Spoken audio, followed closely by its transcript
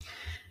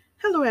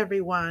Hello,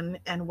 everyone,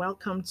 and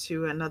welcome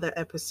to another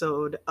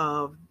episode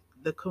of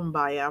the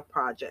Kumbaya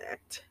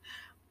Project.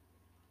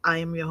 I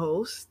am your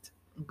host,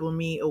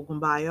 Bumi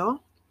Ogunbayo,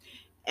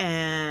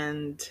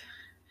 and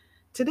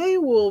today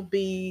we'll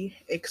be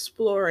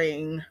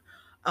exploring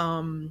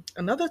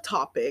another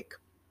topic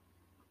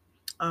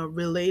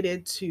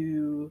related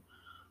to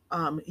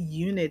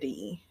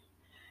unity,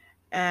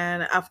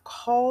 and I've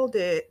called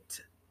it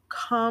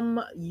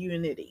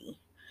Comm-Unity.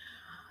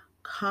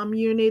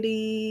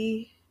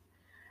 Community,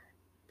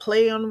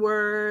 play on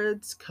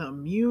words,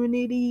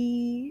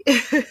 community.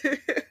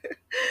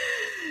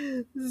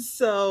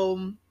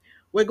 So,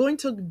 we're going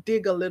to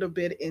dig a little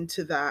bit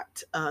into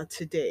that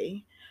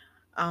today.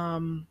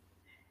 Um,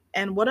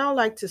 and what I'd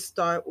like to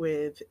start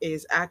with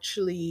is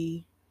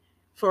actually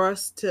for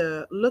us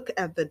to look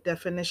at the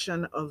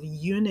definition of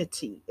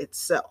unity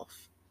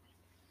itself.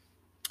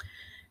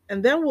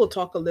 And then we'll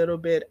talk a little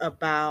bit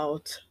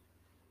about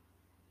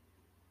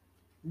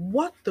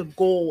what the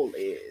goal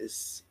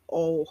is,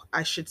 or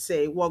I should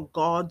say, what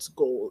God's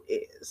goal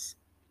is.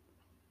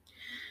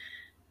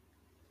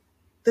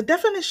 The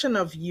definition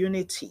of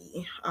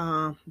unity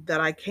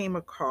that I came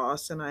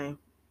across, and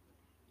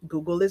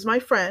Google is my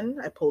friend,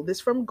 I pulled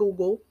this from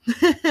Google,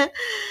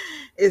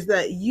 is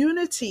that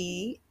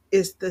unity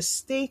is the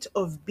state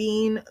of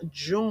being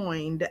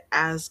joined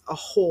as a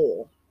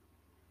whole,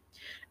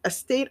 a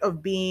state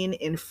of being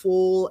in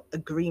full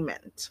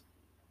agreement.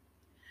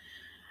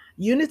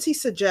 Unity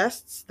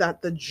suggests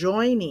that the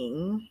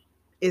joining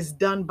is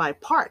done by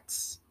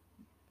parts,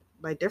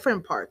 by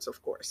different parts,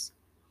 of course.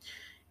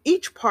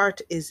 Each part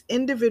is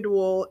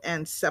individual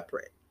and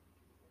separate.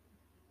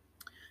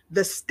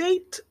 The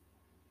state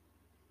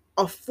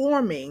of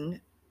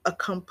forming a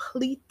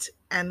complete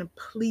and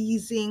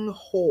pleasing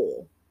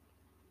whole.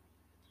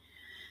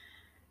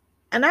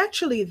 And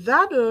actually,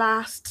 that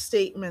last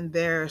statement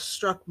there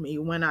struck me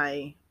when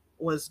I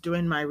was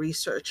doing my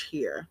research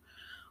here,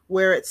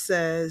 where it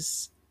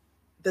says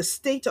the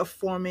state of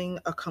forming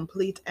a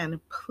complete and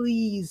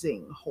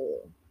pleasing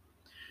whole.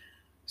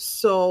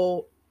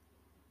 So,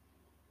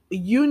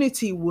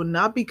 unity would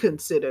not be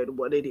considered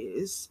what it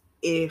is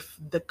if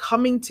the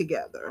coming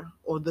together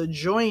or the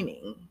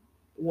joining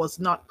was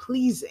not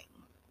pleasing.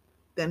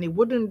 Then it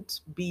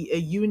wouldn't be a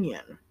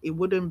union, it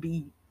wouldn't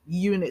be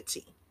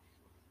unity.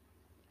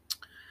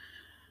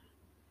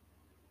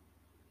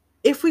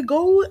 If we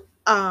go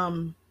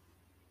to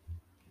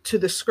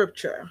the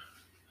scripture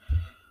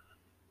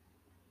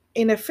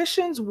in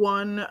Ephesians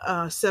 1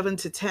 7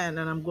 to 10,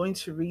 and I'm going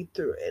to read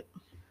through it,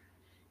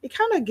 it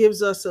kind of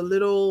gives us a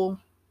little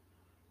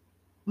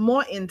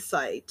more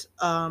insight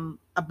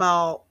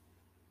about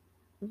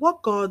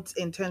what God's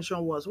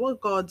intention was,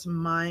 what God's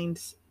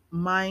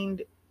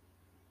mind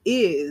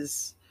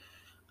is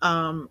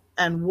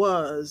and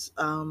was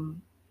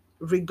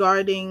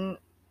regarding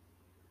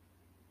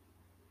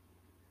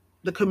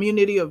the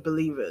community of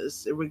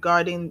believers,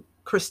 regarding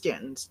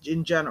Christians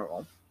in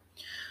general.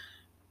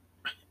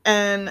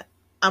 And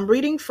I'm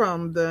reading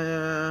from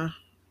the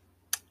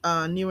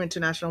New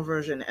International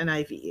Version,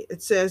 NIV.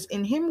 It says,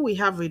 "In him we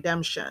have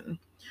redemption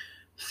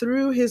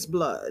through his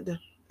blood,"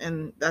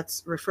 and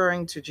that's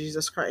referring to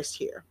Jesus Christ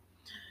here,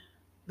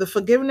 "the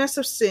forgiveness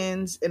of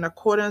sins in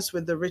accordance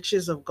with the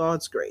riches of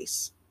God's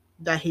grace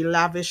that he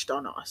lavished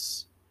on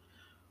us,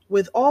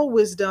 with all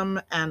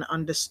wisdom and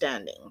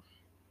understanding.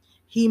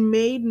 He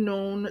made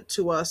known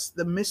to us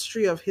the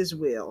mystery of his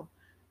will,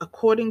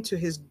 according to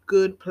his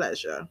good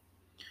pleasure,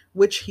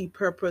 which he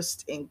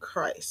purposed in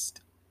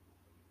Christ,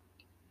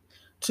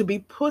 to be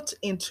put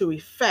into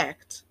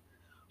effect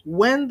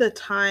when the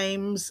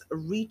times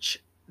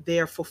reach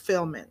their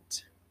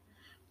fulfillment,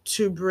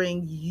 to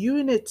bring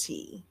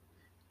unity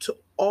to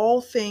all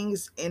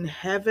things in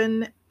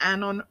heaven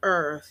and on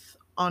earth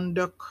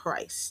under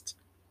Christ."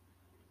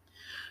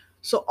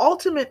 So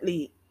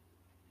ultimately,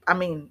 I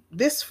mean,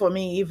 this for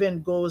me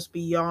even goes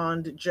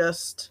beyond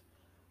just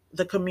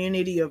the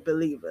community of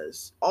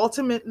believers.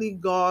 Ultimately,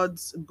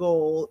 God's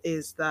goal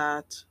is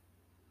that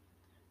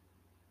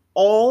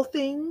all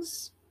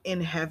things in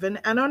heaven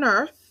and on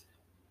earth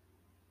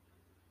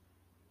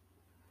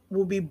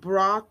will be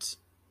brought.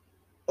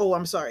 Oh,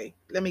 I'm sorry.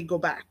 Let me go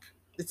back.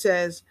 It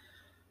says,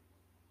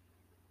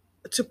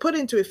 to put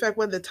into effect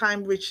when the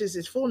time reaches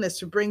its fullness,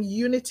 to bring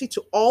unity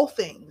to all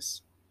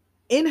things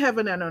in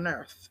heaven and on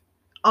earth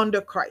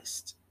under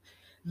Christ.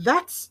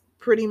 That's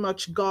pretty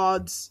much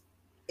God's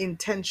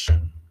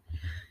intention.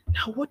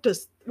 Now, what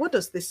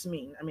does this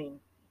mean? I mean,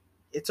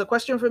 it's a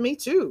question for me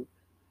too.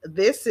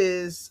 This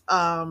is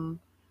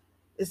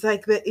it's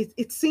like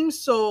it seems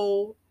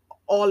so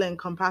all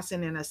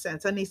encompassing in a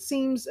sense, and it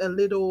seems a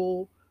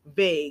little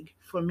vague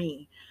for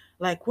me.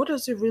 Like, what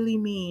does it really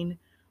mean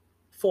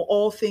for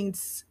all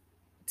things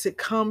to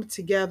come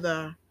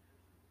together,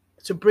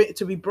 to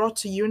be brought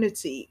to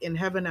unity in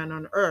heaven and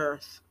on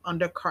earth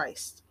under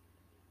Christ?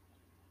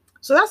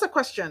 So that's a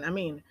question. I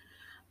mean,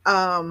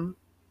 um,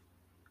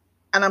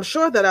 and I'm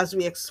sure that as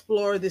we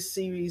explore this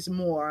series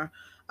more,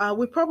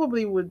 we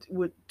probably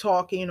would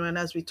talk, and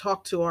as we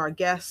talk to our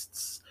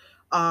guests,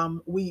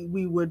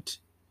 we would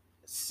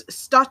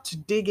start to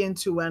dig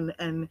into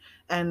and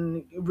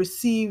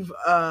receive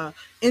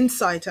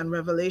insight and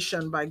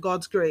revelation by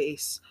God's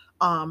grace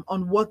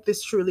on what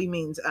this truly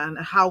means and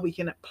how we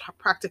can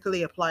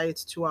practically apply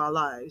it to our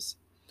lives.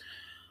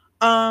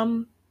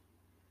 Um,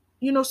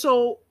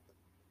 so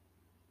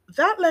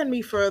that led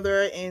me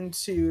further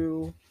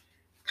into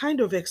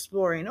kind of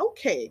exploring.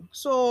 Okay,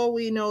 so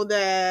we know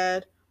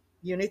that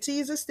unity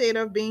is a state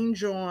of being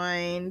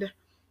joined.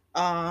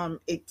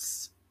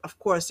 It's of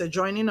course a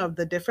joining of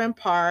the different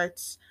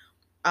parts.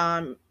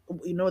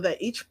 We know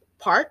that each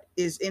part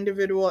is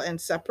individual and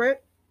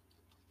separate,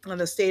 and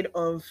the state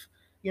of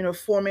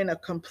forming a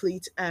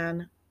complete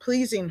and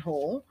pleasing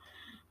whole.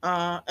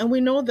 And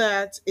we know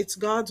that it's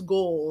God's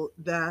goal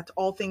that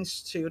all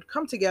things should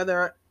come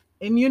together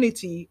in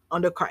unity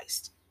under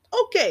Christ.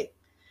 Okay,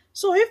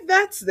 so if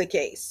that's the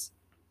case,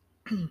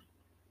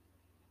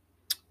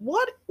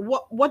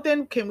 what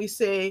then can we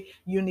say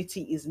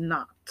unity is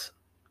not,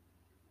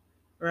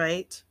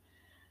 right?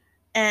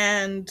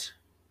 And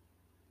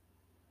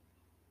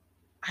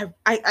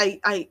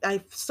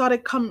I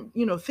started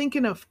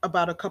thinking of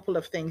about a couple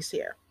of things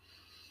here.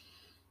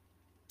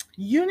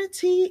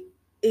 Unity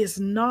is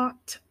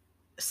not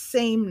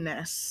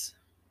sameness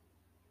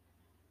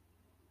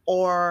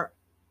or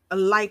a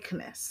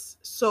likeness.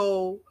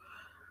 So,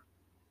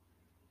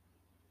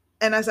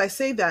 and as I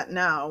say that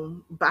now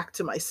back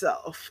to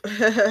myself,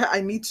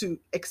 I need to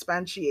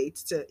expatiate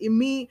to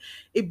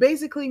it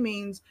basically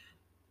means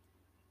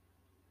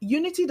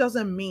unity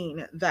doesn't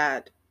mean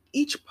that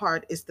each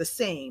part is the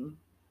same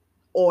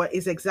or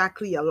is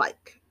exactly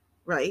alike,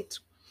 right?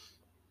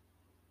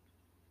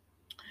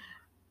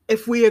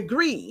 If we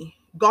agree,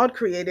 God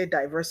created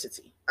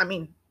diversity. I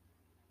mean,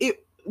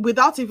 it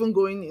without even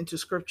going into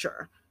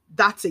scripture,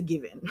 that's a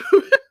given.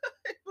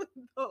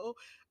 So,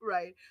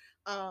 right.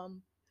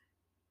 Um,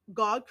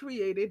 God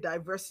created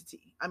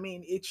diversity. I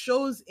mean, it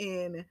shows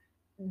in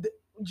the,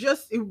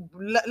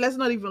 let's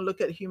not even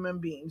look at human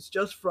beings,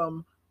 just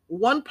from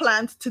one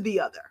plant to the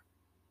other.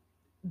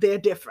 They're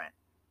different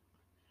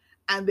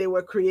and they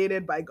were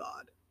created by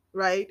God,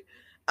 right?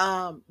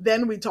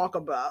 Then we talk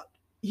about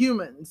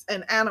humans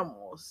and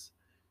animals.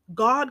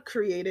 God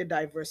created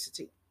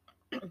diversity.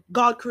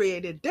 God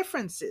created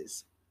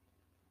differences.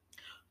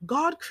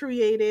 God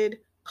created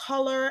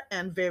color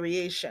and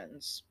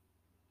variations.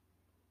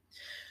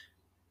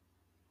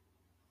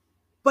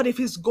 But if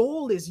his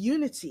goal is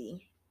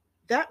unity,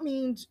 that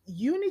means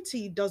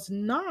unity does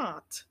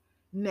not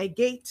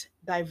negate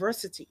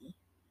diversity,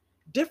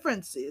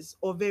 differences,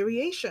 or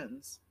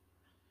variations.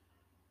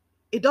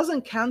 It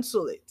doesn't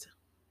cancel it.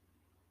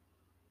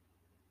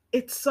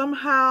 It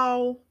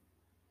somehow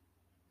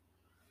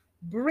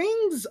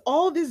brings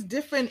all these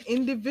different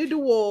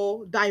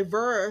individual,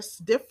 diverse,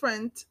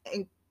 different,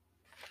 and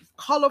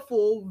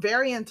colorful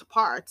variant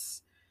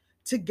parts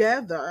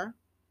together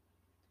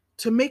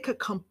to make a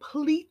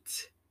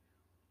complete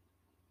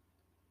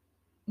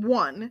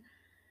one,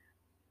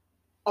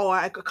 or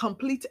like a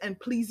complete and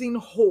pleasing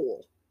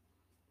whole.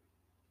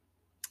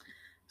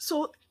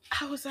 So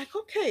I was like,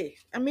 okay,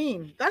 I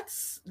mean, that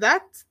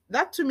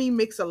to me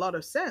makes a lot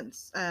of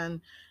sense. And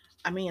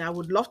I mean, I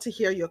would love to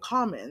hear your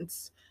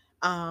comments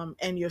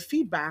and your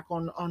feedback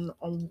on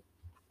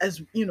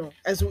as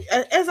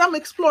as I'm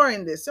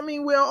exploring this. I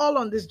mean, we're all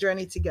on this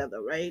journey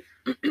together, right?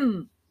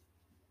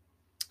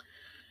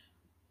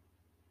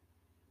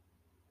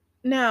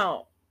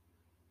 Now,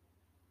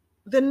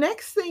 the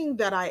next thing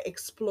that I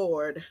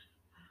explored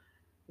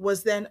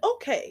was then,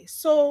 okay,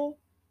 so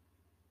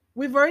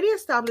we've already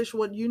established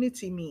what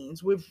unity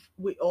means. We've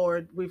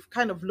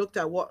kind of looked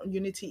at what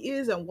unity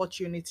is and what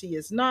unity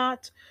is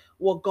not,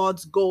 what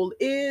God's goal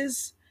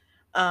is,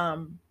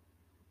 um,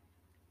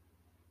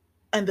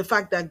 and the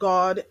fact that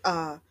God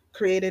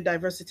created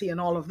diversity and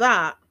all of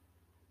that.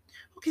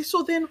 Okay,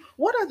 so then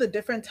what are the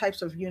different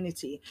types of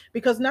unity?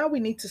 Because now we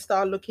need to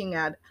start looking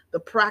at the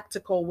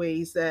practical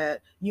ways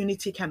that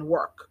unity can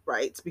work,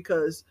 right?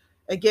 Because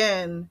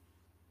again,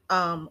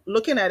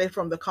 looking at it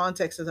from the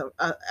context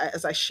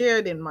as I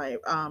shared in my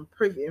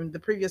in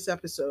the previous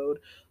episode,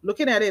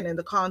 looking at it in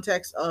the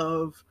context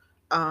of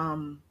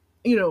um,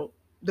 you know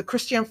the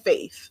Christian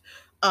faith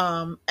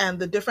and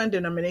the different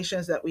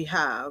denominations that we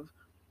have,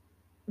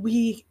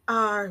 we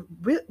are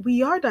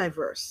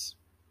diverse,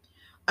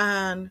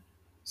 and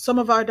some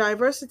of our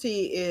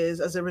diversity is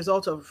as a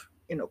result of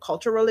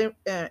cultural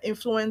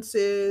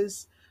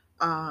influences,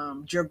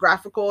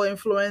 geographical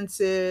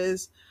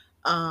influences.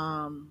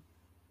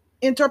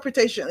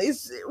 Interpretation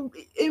is,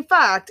 in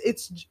fact,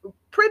 it's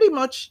pretty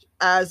much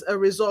as a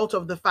result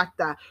of the fact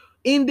that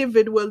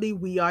individually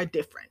we are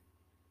different,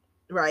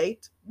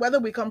 right? Whether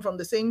we come from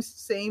the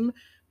same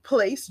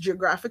place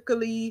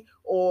geographically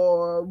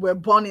or we're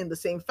born in the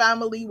same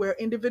family, we're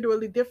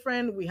individually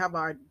different. We have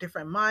our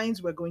different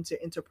minds. We're going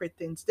to interpret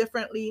things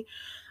differently.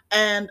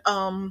 And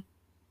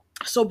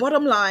so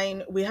bottom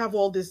line, we have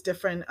all these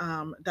different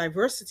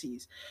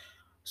diversities.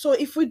 So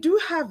if we do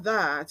have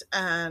that,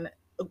 and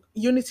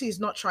unity is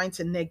not trying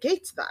to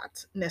negate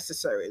that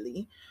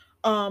necessarily,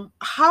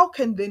 how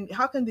can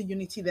the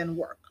unity then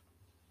work?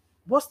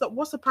 what's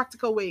the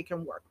practical way it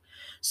can work?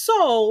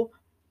 So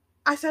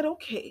I said,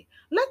 okay,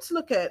 let's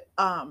look at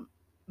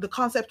the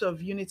concept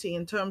of unity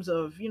in terms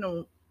of,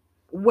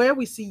 where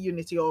we see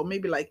unity, or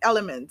maybe like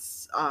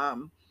elements.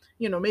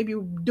 Maybe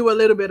do a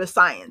little bit of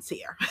science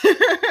here.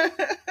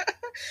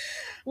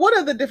 What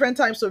are the different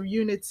types of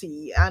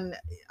unity? And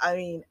I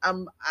mean,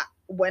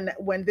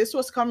 when this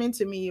was coming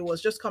to me, it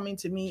was just coming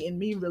to me in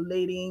me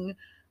relating,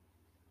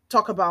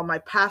 talk about my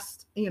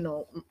past,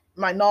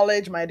 my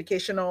knowledge, my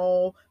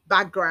educational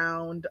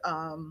background.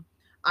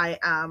 I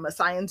am a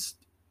science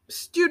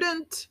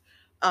student,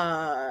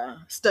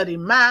 study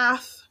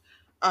math,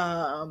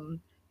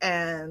 um,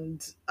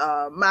 and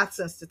maths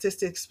and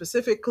statistics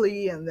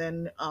specifically, and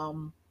then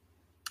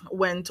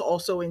went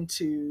also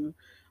into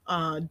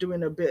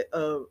doing a bit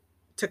of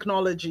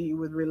technology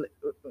with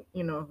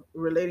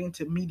relating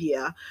to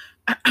media.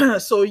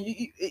 So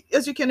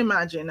as you can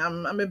imagine,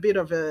 I'm a bit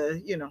of a,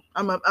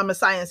 I'm a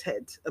science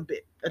head, a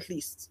bit, at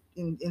least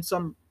in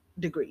some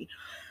degree.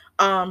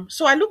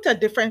 So I looked at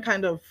different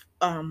kind of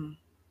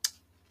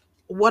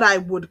what I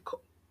would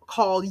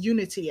call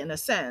unity, in a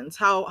sense,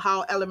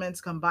 how elements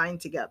combine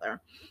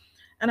together.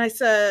 And I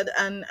said,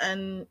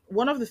 and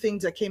one of the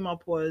things that came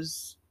up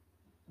was,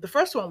 the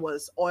first one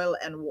was oil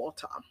and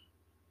water.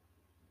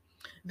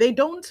 They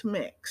don't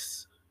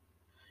mix,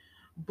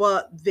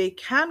 but they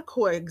can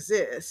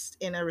coexist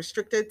in a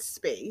restricted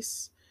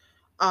space,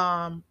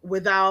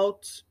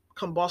 without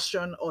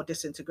combustion or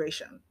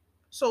disintegration.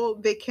 So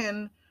they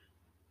can,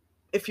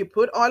 if you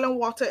put oil and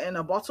water in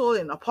a bottle,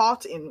 in a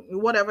pot, in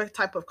whatever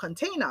type of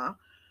container,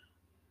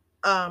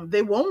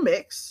 they won't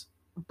mix,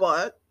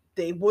 but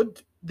they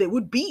would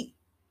be,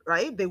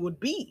 right. They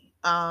would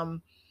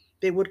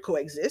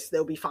coexist.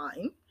 They'll be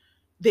fine.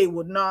 They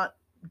would not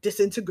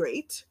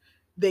disintegrate.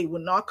 They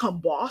would not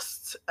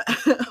combust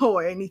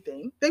or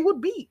anything. They would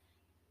be.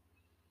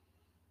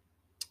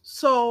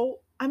 So,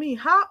 I mean,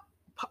 how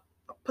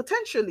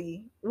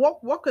potentially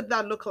what could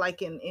that look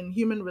like in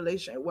human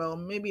relation? Well,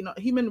 maybe not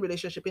human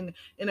relationship, in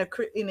a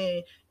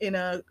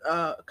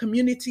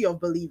community of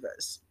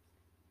believers.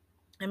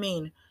 I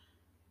mean,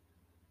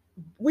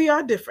 we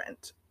are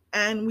different,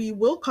 and we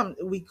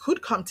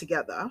could come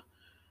together.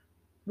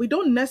 We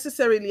don't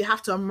necessarily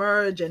have to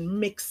merge and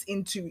mix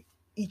into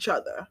each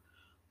other,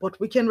 but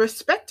we can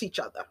respect each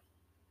other,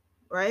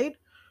 right?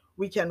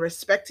 We can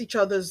respect each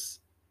other's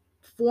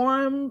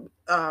form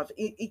of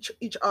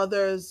each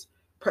other's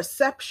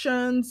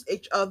perceptions,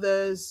 each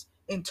other's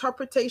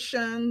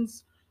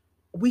interpretations.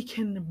 We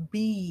can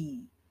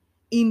be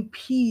in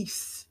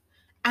peace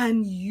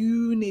and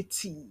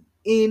unity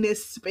in a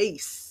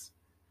space.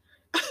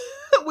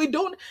 We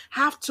don't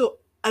have to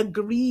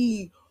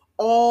agree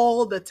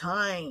all the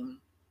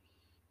time,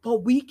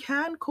 but we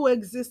can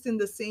coexist in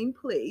the same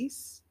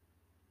place,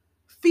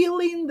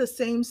 feeling the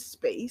same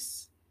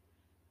space,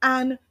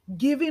 and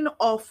giving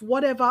off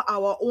whatever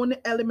our own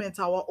elements,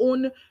 our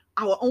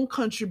own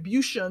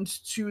contributions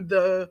to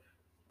the,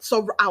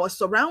 so our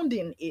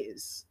surrounding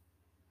is,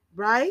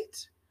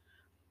 right.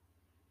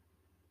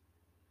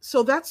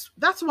 So that's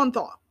one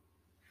thought.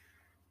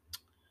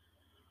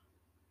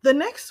 The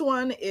next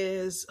one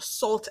is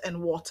salt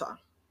and water.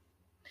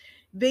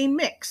 They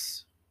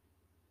mix,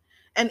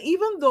 and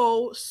even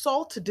though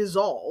salt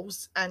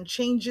dissolves and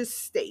changes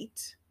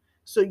state,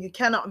 so you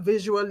cannot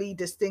visually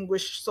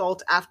distinguish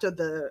salt after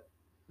the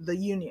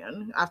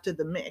union, after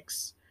the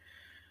mix,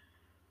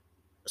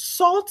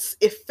 salt's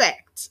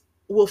effect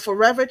will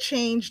forever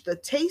change the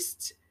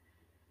taste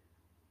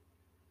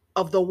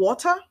of the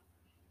water,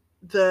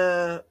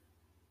 the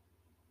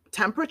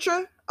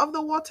temperature of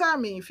the water. I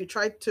mean, if you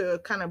try to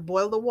kind of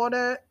boil the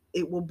water,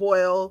 it will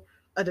boil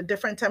at a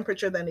different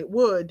temperature than it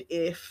would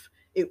if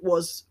it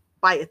was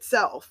by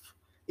itself,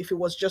 if it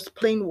was just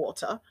plain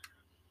water.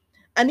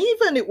 And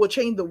even it will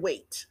change the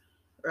weight,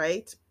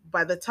 right?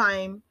 By the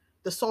time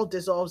the salt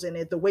dissolves in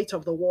it, the weight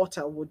of the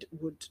water would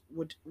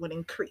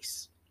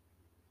increase.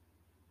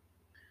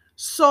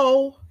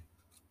 So,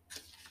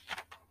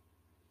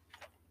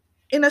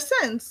 in a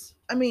sense,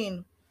 I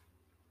mean,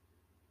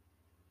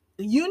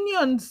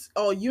 unions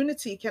or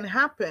unity can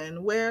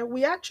happen where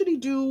we actually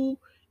do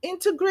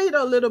integrate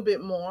a little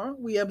bit more.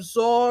 We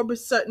absorb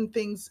certain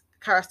things,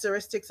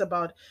 characteristics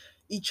about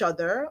each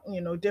other.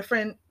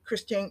 Different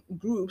Christian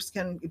groups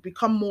can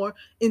become more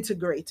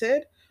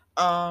integrated.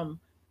 Um,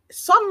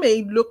 some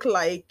may look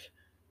like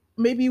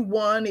maybe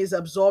one is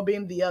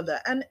absorbing the other.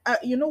 And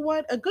you know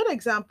what? A good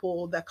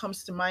example that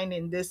comes to mind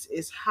in this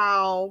is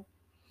how,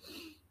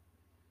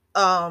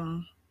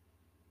 um,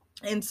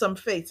 in some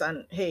faiths,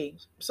 and hey,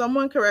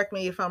 someone correct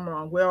me if I'm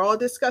wrong, we're all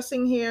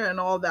discussing here and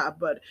all that,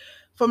 but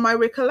from my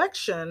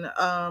recollection,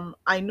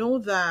 I know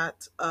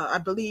that, I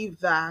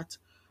believe that,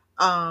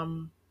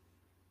 um,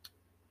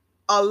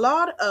 a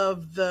lot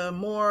of the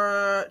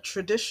more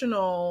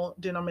traditional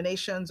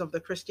denominations of the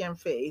Christian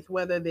faith,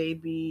 whether they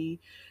be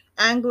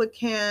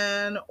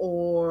Anglican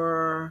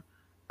or,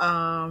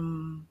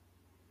 um,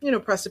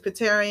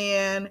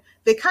 Presbyterian,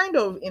 they kind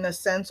of, in a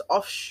sense,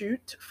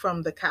 offshoot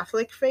from the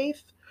Catholic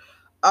faith.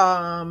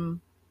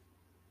 Um,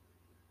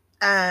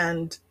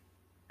 and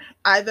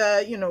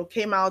either,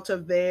 came out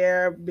of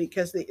there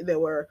because they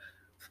were,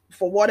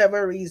 for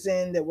whatever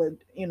reason, there were,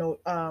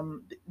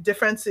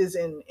 differences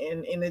in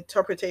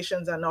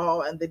interpretations and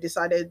all, and they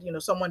decided,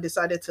 someone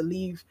decided to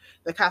leave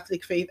the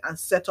Catholic faith and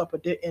set up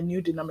a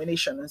new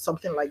denomination and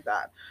something like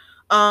that.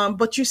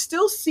 But you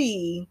still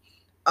see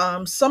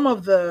some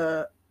of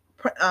the,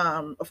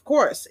 of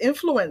course,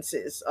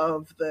 influences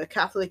of the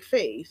Catholic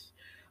faith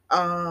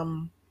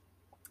um,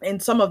 in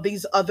some of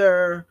these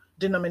other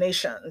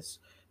denominations.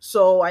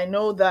 So I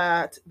know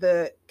that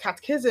the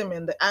catechism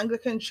in the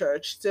Anglican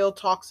Church still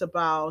talks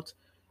about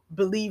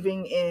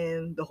believing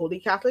in the Holy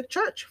Catholic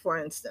Church, for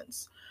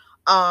instance.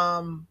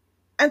 Um,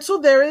 and so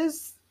there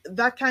is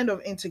that kind of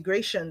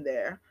integration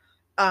there.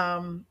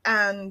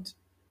 And,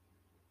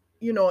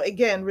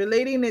 again,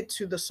 relating it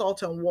to the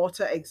salt and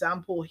water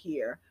example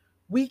here,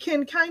 we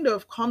can kind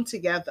of come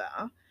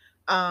together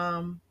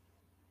um,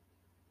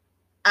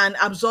 and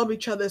absorb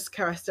each other's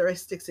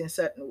characteristics in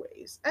certain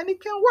ways, and it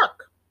can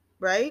work,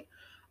 right?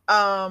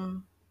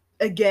 um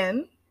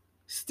Again,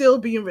 still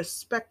being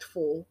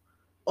respectful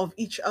of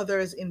each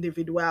other's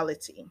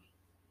individuality.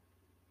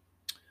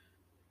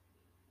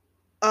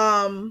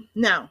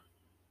 Now,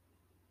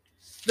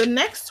 the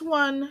next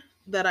one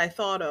that I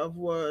thought of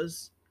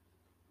was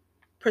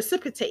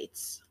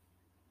precipitates.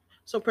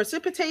 So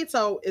precipitates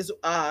are,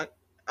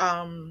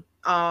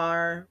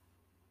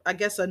 I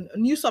guess,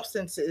 new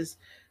substances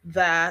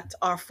that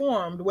are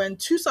formed when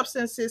two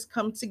substances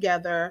come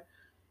together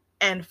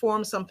and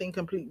form something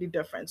completely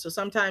different. So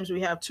sometimes we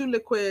have two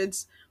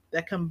liquids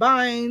that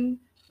combine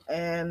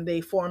and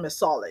they form a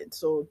solid.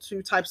 So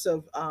two types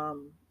of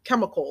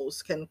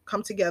chemicals can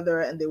come together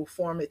and they will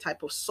form a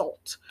type of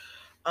salt.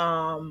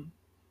 Um,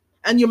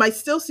 and you might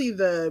still see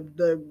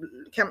the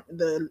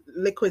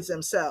liquids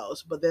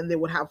themselves, but then they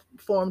would have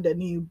formed a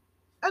new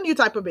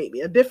type of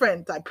baby, a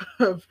different type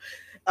of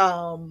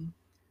um,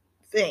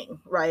 thing,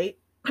 right?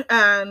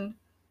 And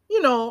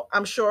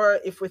I'm sure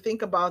if we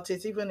think about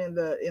it, even in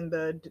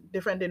the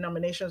different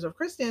denominations of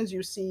Christians,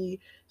 you see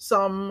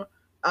some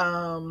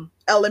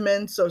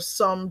elements of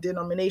some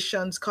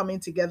denominations coming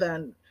together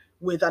and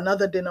with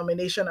another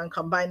denomination and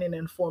combining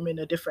and forming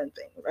a different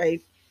thing,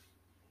 right?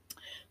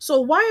 So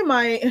why am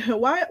I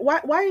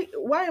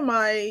why am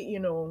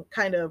I,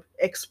 kind of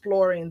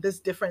exploring this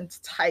different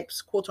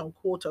types, quote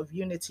unquote, of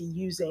unity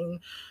using,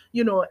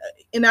 you know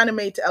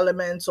inanimate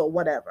elements or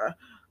whatever?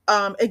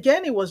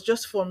 Again, it was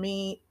just for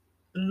me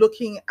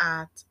looking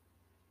at,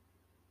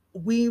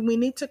 we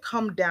need to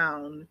come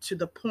down to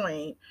the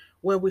point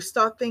where we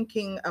start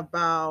thinking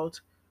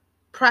about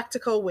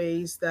practical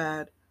ways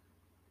that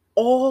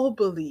all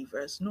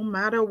believers, no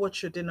matter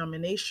what your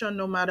denomination,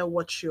 no matter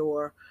what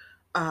your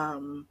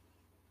um,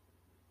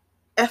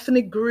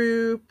 ethnic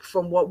group,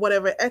 from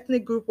whatever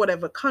ethnic group,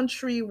 whatever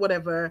country,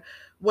 whatever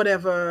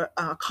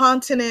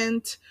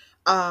continent,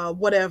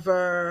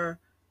 whatever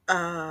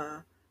uh,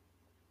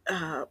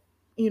 uh,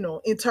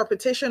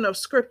 interpretation of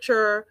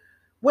scripture,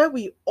 where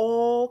we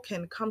all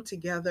can come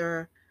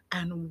together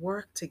and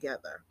work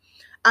together.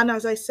 And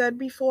as I said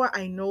before,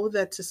 I know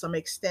that to some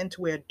extent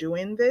we're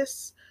doing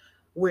this.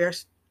 We're,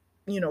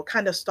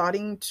 kind of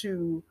starting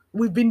to,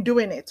 we've been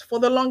doing it for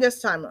the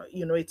longest time,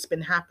 it's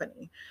been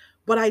happening.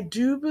 But I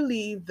do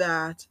believe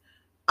that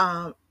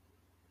um,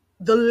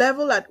 the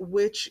level at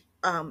which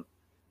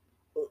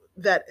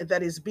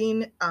that is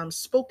being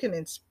spoken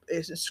in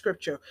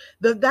scripture,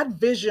 that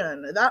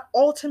vision, that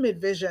ultimate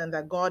vision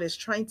that God is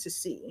trying to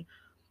see,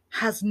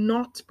 has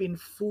not been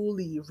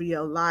fully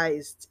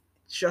realized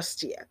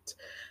just yet.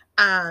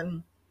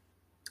 And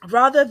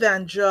rather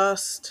than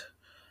just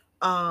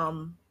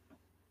um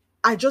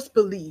I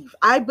believe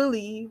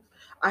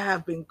I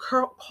have been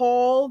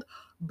called,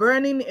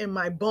 burning in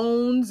my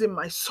bones, in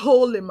my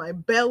soul, in my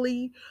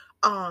belly,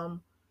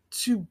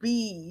 to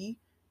be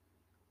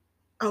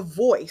a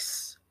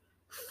voice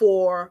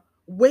for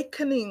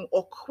wakening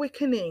or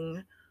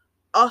quickening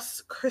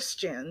us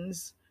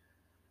Christians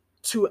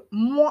to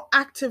more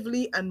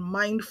actively and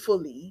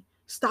mindfully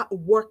start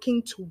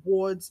working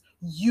towards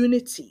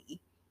unity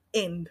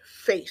in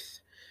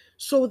faith,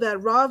 so that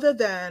rather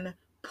than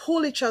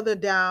pull each other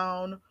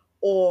down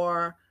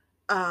or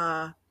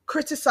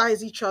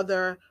criticize each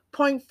other,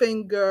 point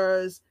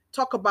fingers,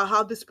 talk about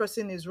how this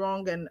person is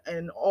wrong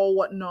and all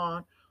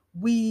whatnot,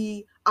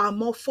 we are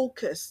more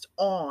focused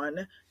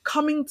on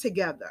coming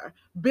together,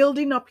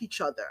 building up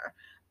each other,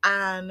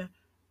 and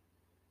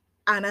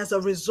as a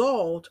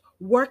result,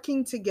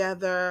 working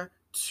together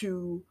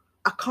to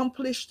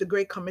accomplish the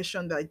great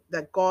commission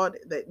that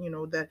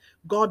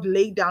God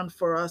laid down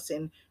for us,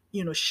 in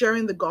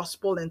sharing the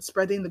gospel and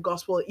spreading the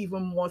gospel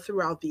even more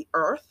throughout the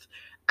earth,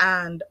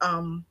 and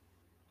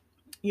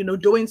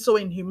doing so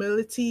in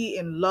humility,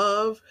 in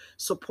love,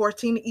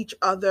 supporting each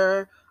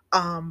other,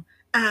 um,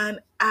 and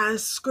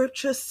as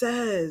scripture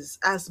says,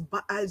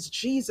 as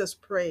Jesus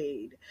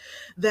prayed,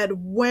 that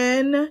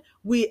when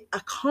we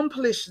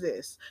accomplish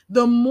this,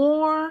 the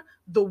more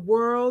the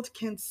world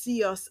can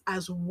see us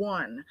as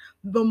one,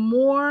 the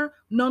more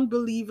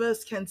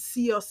non-believers can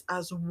see us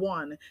as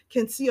one,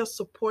 can see us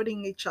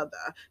supporting each other,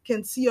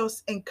 can see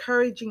us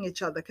encouraging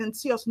each other, can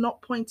see us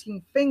not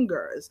pointing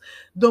fingers.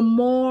 The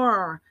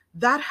more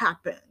that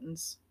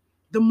happens,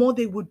 the more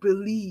they would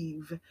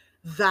believe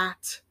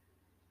that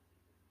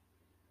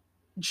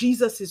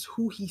Jesus is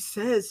who he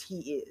says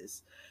he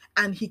is.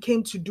 And he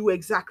came to do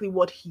exactly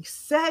what he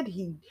said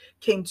he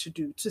came to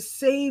do, to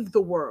save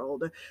the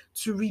world,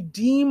 to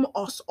redeem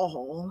us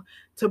all,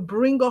 to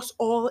bring us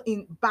all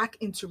in back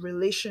into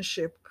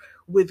relationship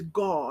with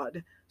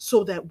God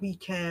so that we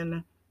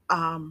can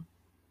um,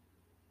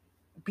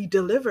 be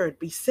delivered,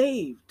 be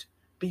saved,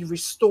 be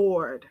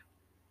restored.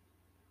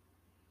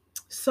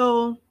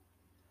 So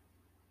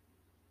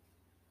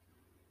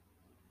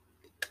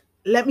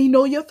let me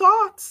know your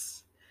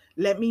thoughts.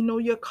 Let me know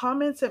your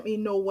comments. Let me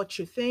know what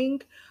you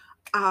think.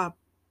 Uh,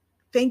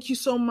 Thank you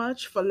so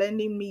much for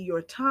lending me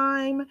your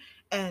time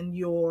and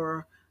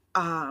your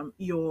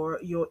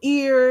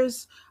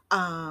ears,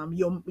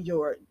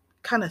 your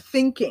kind of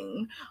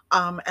thinking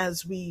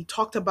as we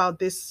talked about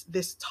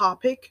this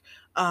topic,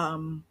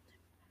 and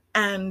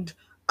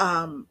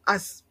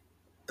as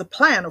the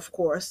plan, of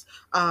course,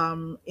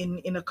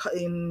 in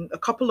a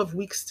couple of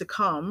weeks to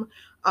come,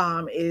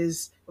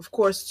 is of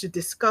course to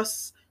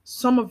discuss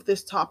some of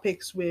these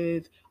topics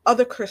with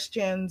other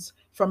Christians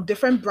from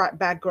different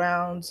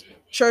backgrounds,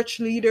 church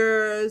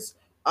leaders,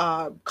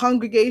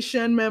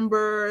 congregation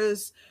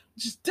members,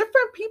 just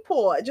different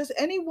people, just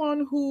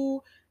anyone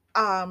who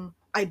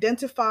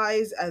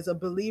identifies as a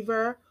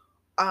believer.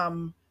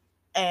 Um,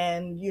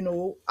 and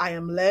I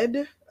am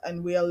led,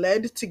 and we are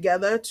led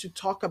together to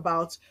talk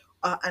about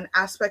an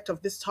aspect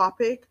of this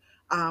topic,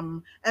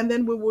 and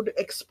then we would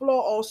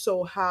explore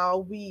also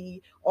how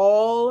we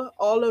all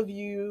of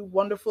you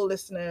wonderful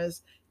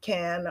listeners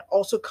can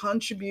also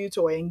contribute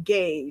or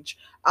engage.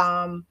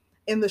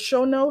 In the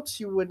show notes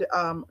you would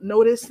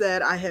notice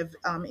that I have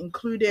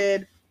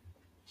included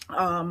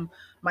um,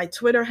 my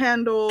Twitter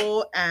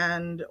handle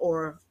and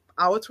or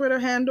our Twitter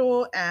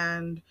handle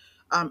and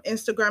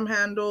Instagram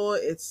handle.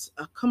 It's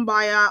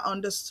kumbaya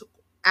underscore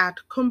at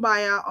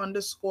kumbaya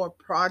underscore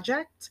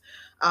project.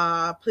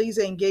 Please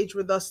engage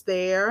with us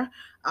there.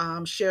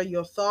 Share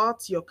your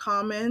thoughts, your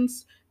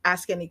comments,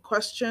 ask any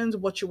questions,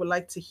 what you would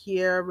like to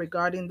hear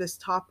regarding this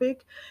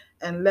topic,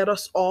 and let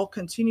us all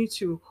continue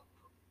to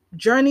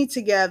journey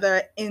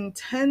together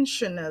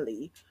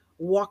intentionally,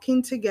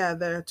 walking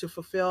together to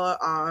fulfill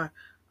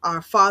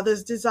our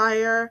Father's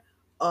desire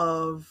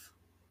of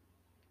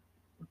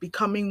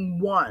becoming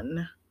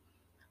one,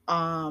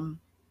 um,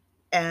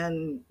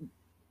 and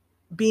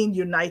being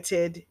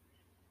united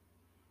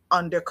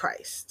under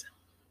Christ.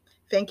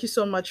 Thank you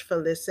so much for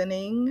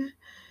listening.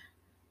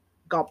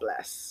 God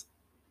bless.